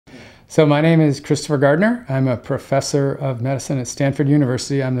So my name is Christopher Gardner. I'm a professor of medicine at Stanford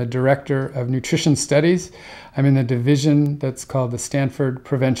University. I'm the director of nutrition studies. I'm in the division that's called the Stanford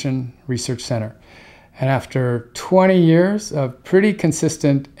Prevention Research Center. And after 20 years of pretty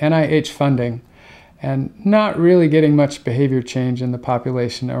consistent NIH funding and not really getting much behavior change in the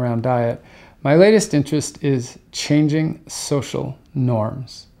population around diet, my latest interest is changing social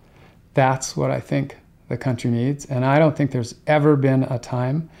norms. That's what I think the country needs, and I don't think there's ever been a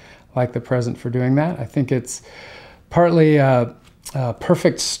time like the present for doing that. I think it's partly a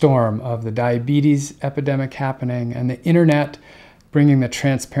perfect storm of the diabetes epidemic happening and the internet bringing the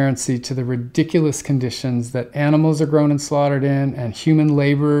transparency to the ridiculous conditions that animals are grown and slaughtered in and human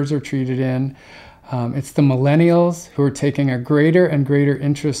laborers are treated in. It's the millennials who are taking a greater and greater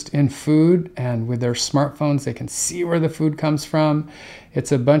interest in food, and with their smartphones they can see where the food comes from.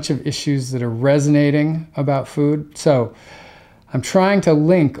 It's a bunch of issues that are resonating about food. So I'm trying to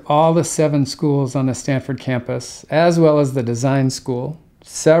link all the 7 schools on the Stanford campus, as well as the design school,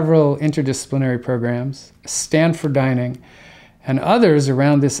 several interdisciplinary programs, Stanford Dining, and others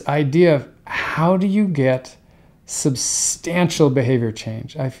around this idea of how do you get substantial behavior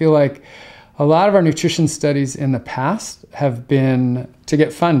change. I feel like a lot of our nutrition studies in the past have been, to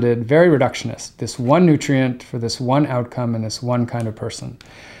get funded, very reductionist. This one nutrient for this one outcome in this one kind of person.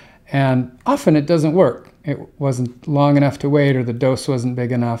 And often it doesn't work. It wasn't long enough to wait, or the dose wasn't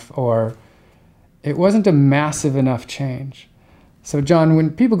big enough, or it wasn't a massive enough change. So John, when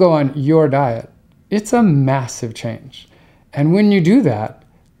people go on your diet, it's a massive change. And when you do that,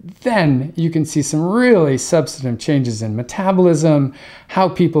 then you can see some really substantive changes in metabolism, how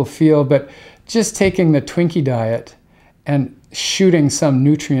people feel. But just taking the Twinkie diet and shooting some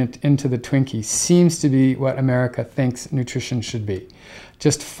nutrient into the Twinkie seems to be what America thinks nutrition should be.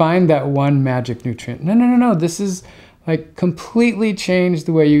 Just find that one magic nutrient. No. This is like completely change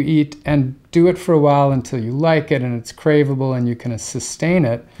the way you eat and do it for a while until you like it and it's craveable and you can sustain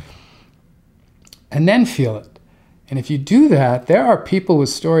it, and then feel it. And if you do that, there are people with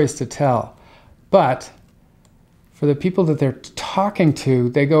stories to tell. But for the people that they're talking to,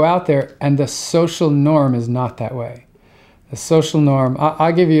 they go out there and the social norm is not that way. The social norm,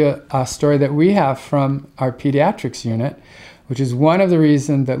 I'll give you a story that we have from our pediatrics unit, which is one of the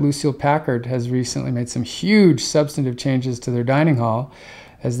reasons that Lucille Packard has recently made some huge substantive changes to their dining hall,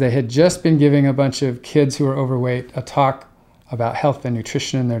 as they had just been giving a bunch of kids who are overweight a talk about health and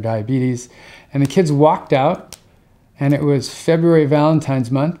nutrition and their diabetes. And the kids walked out, and it was February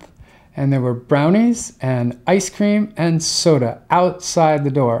Valentine's month, and there were brownies and ice cream and soda outside the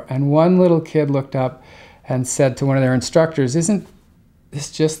door. And one little kid looked up and said to one of their instructors, "Isn't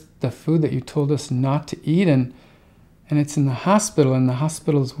this just the food that you told us not to eat? And it's in the hospital, and the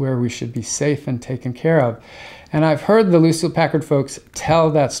hospital is where we should be safe and taken care of." And I've heard the Lucille Packard folks tell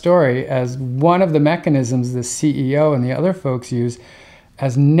that story as one of the mechanisms the CEO and the other folks use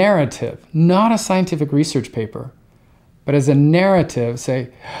as narrative, not a scientific research paper, but as a narrative.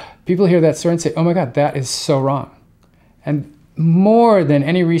 Say, people hear that story and say, "Oh my God, that is so wrong." And more than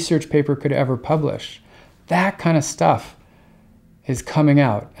any research paper could ever publish, that kind of stuff is coming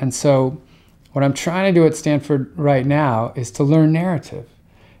out. And so what I'm trying to do at Stanford right now is to learn narrative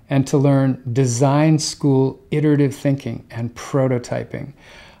and to learn design school iterative thinking and prototyping.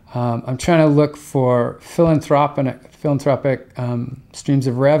 I'm trying to look for philanthropic streams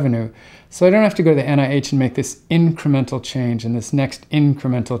of revenue, so I don't have to go to the NIH and make this incremental change and this next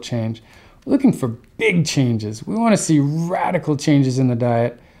incremental change. We're looking for big changes. We want to see radical changes in the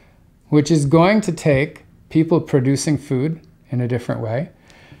diet, which is going to take people producing food in a different way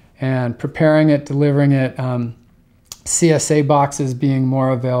and preparing it, delivering it, CSA boxes being more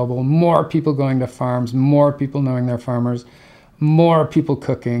available, more people going to farms, more people knowing their farmers, more people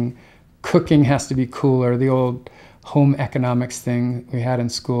cooking. Cooking has to be cooler. The old home economics thing we had in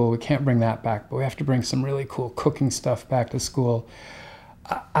school, we can't bring that back, but we have to bring some really cool cooking stuff back to school.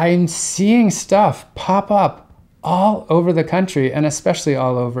 I'm seeing stuff pop up all over the country, and especially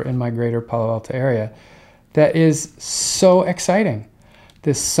all over in my greater Palo Alto area, that is so exciting.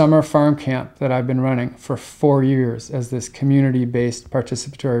 This summer farm camp that I've been running for 4 years as this community-based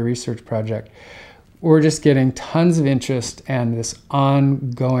participatory research project, we're just getting tons of interest and this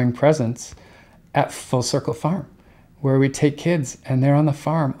ongoing presence at Full Circle Farm, where we take kids and they're on the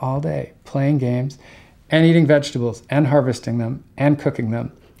farm all day playing games and eating vegetables and harvesting them and cooking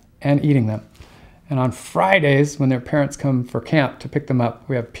them and eating them. And on Fridays, when their parents come for camp to pick them up,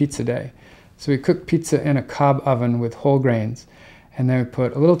 we have pizza day. So we cook pizza in a cob oven with whole grains, and then we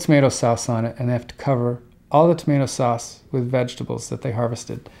put a little tomato sauce on it, and they have to cover all the tomato sauce with vegetables that they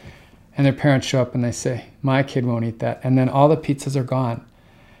harvested. And their parents show up and they say, "My kid won't eat that." And then all the pizzas are gone.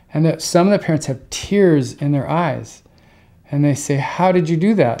 And that some of the parents have tears in their eyes. And they say, how did you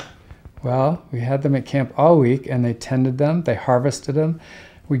do that? Well, we had them at camp all week, and they tended them, they harvested them.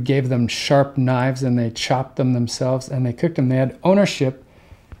 We gave them sharp knives, and they chopped them themselves, and they cooked them. They had ownership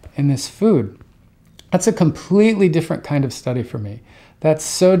in this food. That's a completely different kind of study for me. That's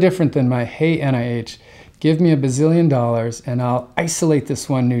so different than my, hey, NIH, give me $1 bazillion, and I'll isolate this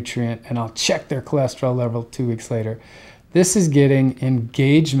one nutrient, and I'll check their cholesterol level 2 weeks later. This is getting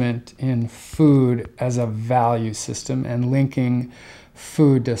engagement in food as a value system and linking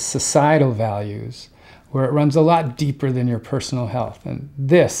food to societal values, where it runs a lot deeper than your personal health. And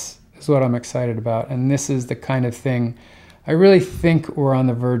this is what I'm excited about. And this is the kind of thing I really think we're on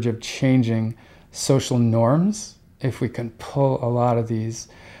the verge of changing social norms if we can pull a lot of these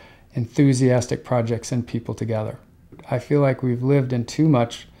enthusiastic projects and people together. I feel like we've lived in too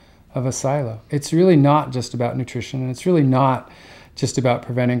much of a silo. It's really not just about nutrition, and it's really not just about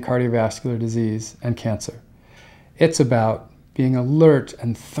preventing cardiovascular disease and cancer. It's about being alert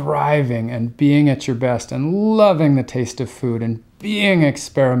and thriving and being at your best and loving the taste of food and being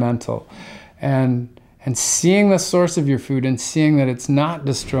experimental and seeing the source of your food and seeing that it's not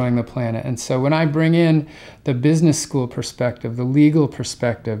destroying the planet. And so when I bring in the business school perspective, the legal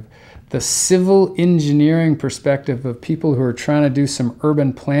perspective, the civil engineering perspective of people who are trying to do some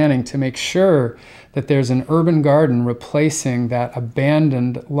urban planning to make sure that there's an urban garden replacing that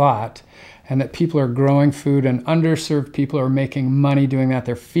abandoned lot, and that people are growing food and underserved people are making money doing that.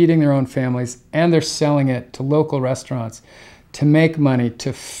 They're feeding their own families and they're selling it to local restaurants to make money,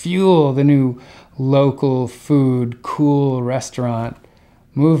 to fuel the new local food, cool restaurant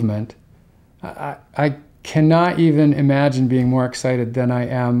movement. I cannot even imagine being more excited than I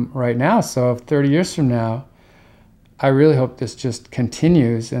am right now. So 30 years from now, I really hope this just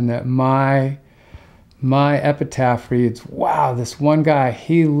continues and that my epitaph reads, wow, this one guy,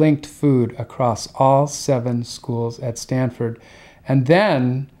 he linked food across all 7 schools at Stanford and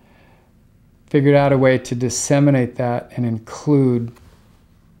then figured out a way to disseminate that and include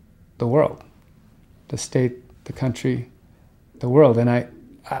the world, the state, the country, the world. And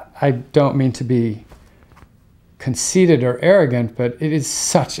I don't mean to be conceited or arrogant, but it is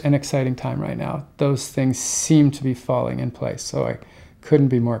such an exciting time right now. Those things seem to be falling in place, so I couldn't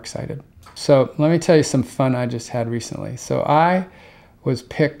be more excited. So let me tell you some fun I just had recently. So I was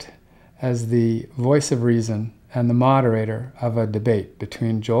picked as the voice of reason and the moderator of a debate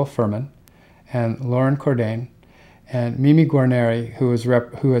between Joel Fuhrman and Lauren Cordain and Mimi Guarneri,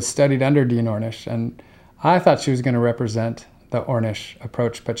 who has studied under Dean Ornish. And I thought she was going to represent the Ornish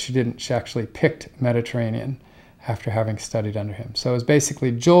approach, but she didn't. She actually picked Mediterranean after having studied under him. So it was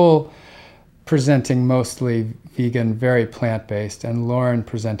basically Joel presenting mostly vegan, very plant-based, and Lauren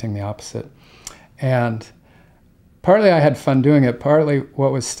presenting the opposite. And partly I had fun doing it. Partly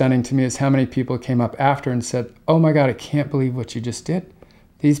what was stunning to me is how many people came up after and said, oh my God, I can't believe what you just did.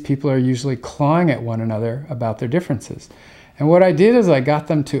 These people are usually clawing at one another about their differences. And what I did is I got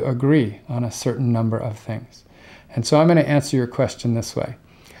them to agree on a certain number of things. And so I'm going to answer your question this way.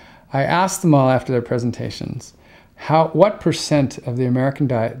 I asked them all after their presentations what percent of the American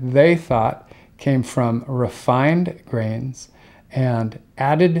diet they thought came from refined grains and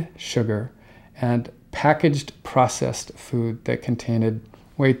added sugar and packaged processed food that contained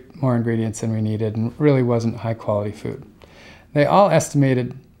way more ingredients than we needed and really wasn't high quality food. They all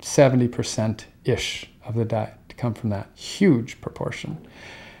estimated 70%-ish of the diet to come from that huge proportion.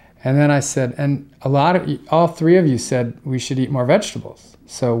 And then I said, and all 3 of you said we should eat more vegetables.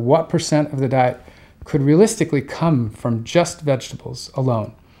 So what percent of the diet could realistically come from just vegetables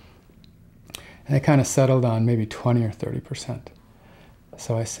alone? And they kind of settled on maybe 20 or 30%.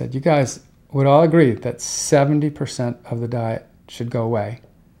 So I said, you guys would all agree that 70% of the diet should go away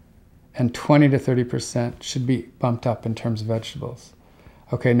and 20 to 30% should be bumped up in terms of vegetables.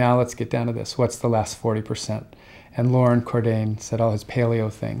 Okay, now let's get down to this. What's the last 40%? And Lauren Cordain said all his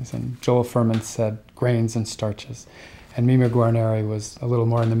paleo things, and Joel Fuhrman said grains and starches. And Mimi Guarneri was a little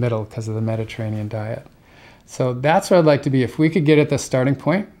more in the middle because of the Mediterranean diet. So that's where I'd like to be. If we could get at the starting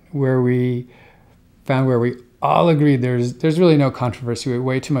point where we all agreed there's really no controversy. We have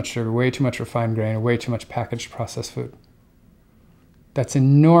way too much sugar, way too much refined grain, way too much packaged processed food. That's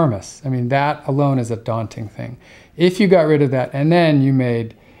enormous. I mean, that alone is a daunting thing. If you got rid of that and then you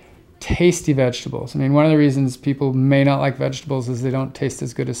made tasty vegetables. I mean, one of the reasons people may not like vegetables is they don't taste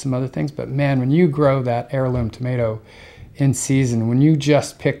as good as some other things. But man, when you grow that heirloom tomato in season, when you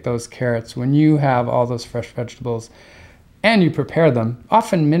just pick those carrots, when you have all those fresh vegetables and you prepare them,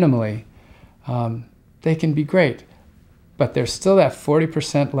 often minimally, they can be great. But there's still that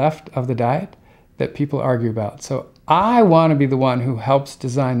 40% left of the diet that people argue about. So I want to be the one who helps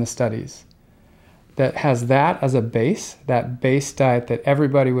design the studies that has that as a base, that base diet that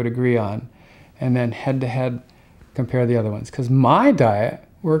everybody would agree on, and then head-to-head compare the other ones. Because my diet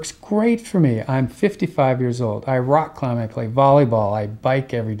works great for me. I'm 55 years old. I rock climb, I play volleyball, I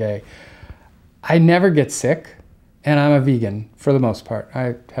bike every day. I never get sick, and I'm a vegan for the most part.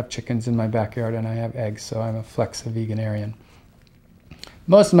 I have chickens in my backyard and I have eggs, so I'm a flexi-veganarian.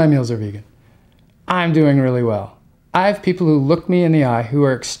 Most of my meals are vegan. I'm doing really well. I have people who look me in the eye who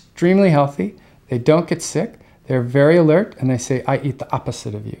are extremely healthy. They don't get sick. They're very alert, and they say, I eat the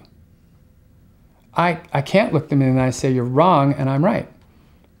opposite of you. I can't look them in the eye and say, you're wrong, and I'm right.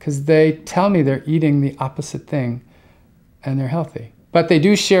 Because they tell me they're eating the opposite thing, and they're healthy. But they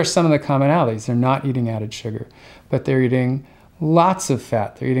do share some of the commonalities. They're not eating added sugar, but they're eating lots of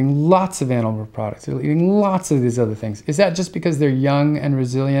fat. They're eating lots of animal products. They're eating lots of these other things. Is that just because they're young and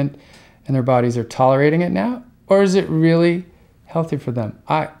resilient and their bodies are tolerating it now? Or is it really healthy for them?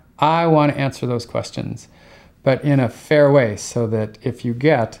 I want to answer those questions, but in a fair way, so that if you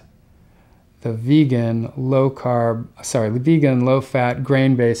get the vegan, vegan, low-fat,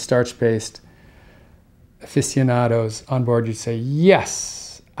 grain-based, starch-based aficionados on board, you say,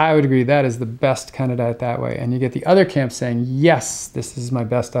 yes, I would agree, that is the best kind of diet that way. And you get the other camp saying, yes, this is my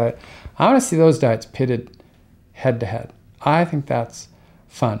best diet. I want to see those diets pitted head-to-head. I think that's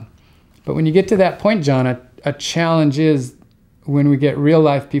fun. But when you get to that point, John, a challenge is when we get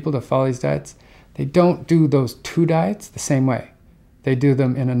real-life people to follow these diets, they don't do those two diets the same way. They do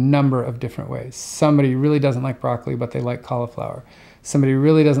them in a number of different ways. Somebody really doesn't like broccoli, but they like cauliflower. Somebody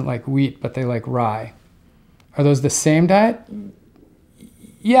really doesn't like wheat, but they like rye. Are those the same diet?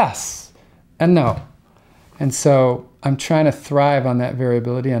 Yes and no. And so I'm trying to thrive on that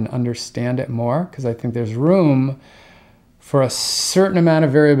variability and understand it more, because I think there's room for a certain amount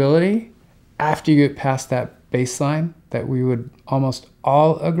of variability after you get past that baseline that we would almost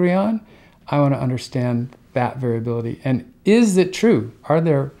all agree on. I want to understand that variability. And is it true?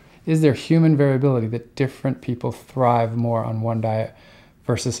 Is there human variability that different people thrive more on one diet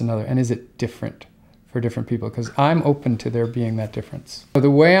versus another? And is it different for different people? Because I'm open to there being that difference. So the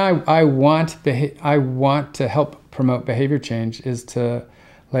way I want to help promote behavior change is to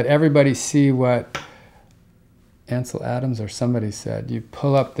let everybody see what Ansel Adams or somebody said. You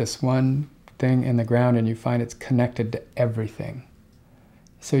pull up this one thing in the ground and you find it's connected to everything.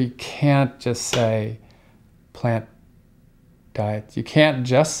 So you can't just say plant diets. You can't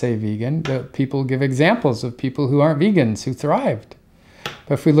just say vegan. People give examples of people who aren't vegans who thrived.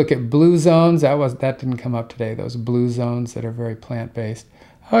 But if we look at blue zones, that didn't come up today, those blue zones that are very plant-based.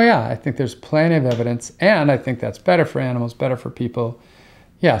 Oh yeah, I think there's plenty of evidence, and I think that's better for animals, better for people.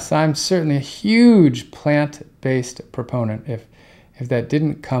 Yes, I'm certainly a huge plant-based proponent if that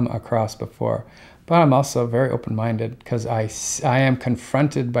didn't come across before. But I'm also very open-minded, because I am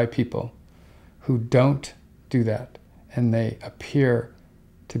confronted by people who don't do that, and they appear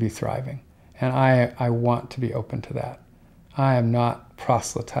to be thriving. And I want to be open to that. I am not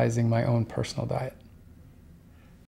proselytizing my own personal diet.